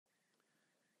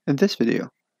In this video,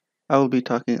 I will be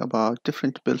talking about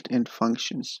different built-in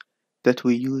functions that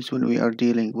we use when we are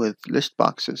dealing with list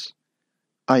boxes.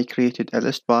 I created a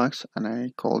list box and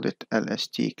I called it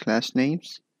LST class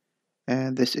names,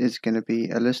 and this is going to be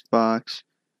a list box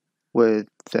with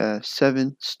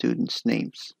 7 students'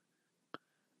 names.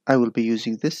 I will be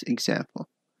using this example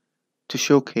to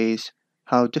showcase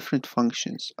how different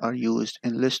functions are used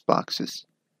in list boxes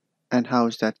and how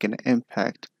is that going to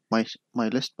impact my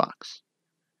list box.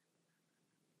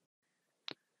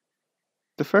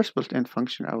 The first built-in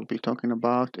function I will be talking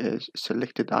about is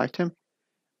selected item,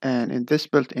 and in this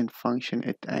built-in function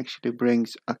it actually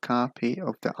brings a copy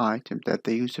of the item that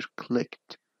the user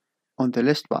clicked on the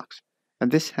list box,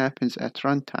 and this happens at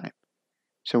runtime.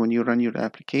 So when you run your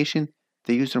application,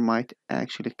 the user might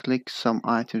actually click some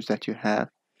items that you have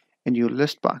in your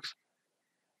list box,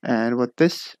 and what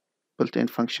this built-in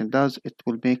function does, it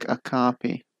will make a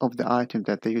copy of the item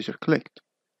that the user clicked.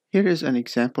 Here is an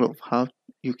example of how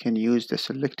you can use the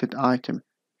selected item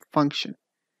function.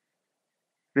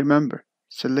 Remember,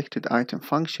 selected item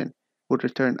function would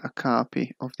return a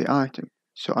copy of the item.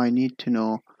 So I need to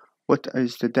know what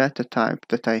is the data type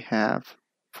that I have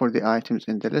for the items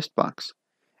in the list box.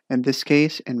 In this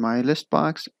case, in my list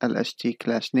box, LST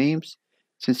class names,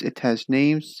 since it has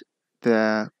names,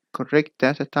 the correct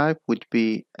data type would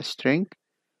be a string.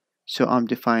 So I'm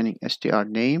defining str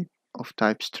name of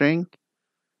type string,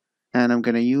 and I'm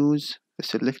going to use the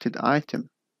selected item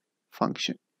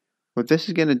function. What this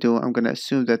is going to do, I'm going to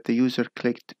assume that the user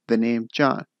clicked the name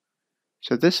John.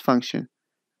 So this function,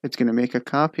 it's going to make a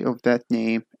copy of that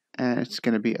name and it's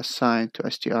going to be assigned to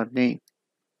str name.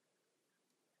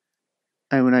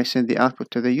 And when I send the output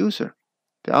to the user,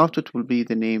 the output will be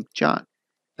the name John.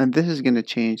 And this is going to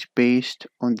change based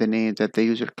on the name that the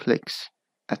user clicks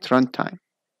at runtime.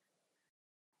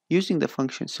 Using the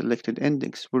function selected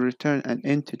index will return an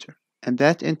integer, and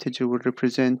that integer will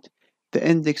represent the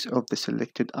index of the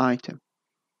selected item.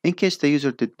 In case the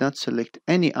user did not select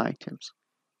any items,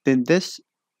 then this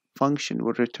function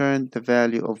will return the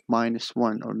value of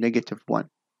 -1 or -1.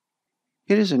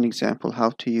 Here is an example how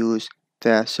to use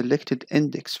the selected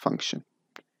index function.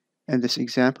 In this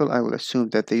example, I will assume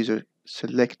that the user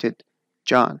selected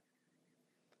John.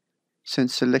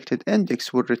 Since selected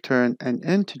index will return an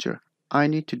integer, I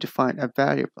need to define a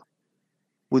variable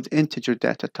with integer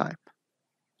data type.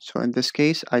 So in this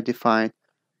case, I define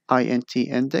int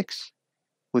index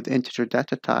with integer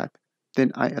data type,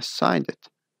 then I assigned it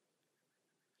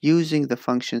using the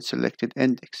function selected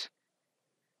index.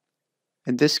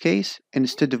 In this case,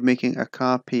 instead of making a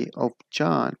copy of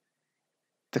John,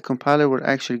 the compiler will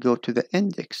actually go to the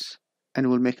index and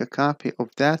will make a copy of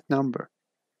that number,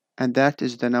 and that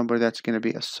is the number that's going to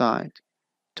be assigned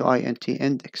to int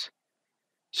index.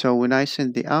 So when I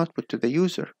send the output to the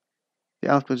user,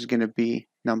 the output is going to be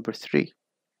number 3.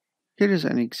 Here is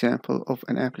an example of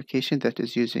an application that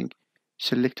is using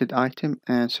selected item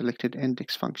and selected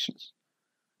index functions.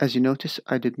 As you notice,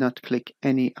 I did not click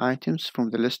any items from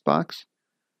the list box.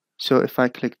 So if I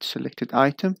clicked selected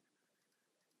item,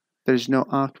 there is no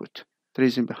output. The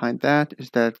reason behind that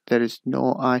is that there is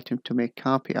no item to make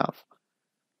copy of.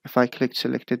 If I click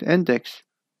selected index,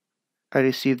 I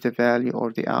receive the value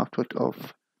or the output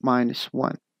of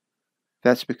 -1.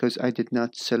 That's because I did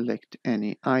not select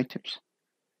any items.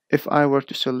 If I were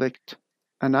to select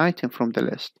an item from the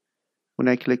list, when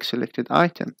I click selected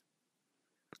item,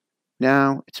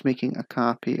 now it's making a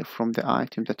copy from the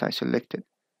item that I selected.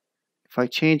 If I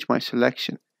change my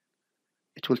selection,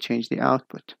 it will change the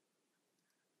output.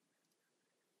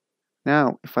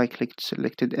 Now, if I click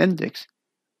selected index,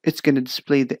 it's going to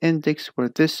display the index where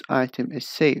this item is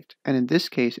saved. And in this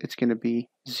case, it's going to be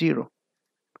 0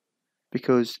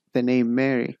 because the name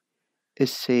Mary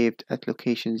is saved at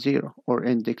location 0 or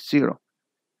index 0.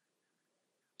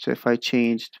 So if I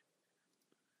changed,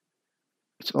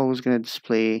 it's always going to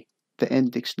display the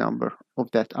index number of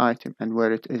that item and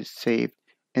where it is saved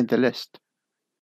in the list.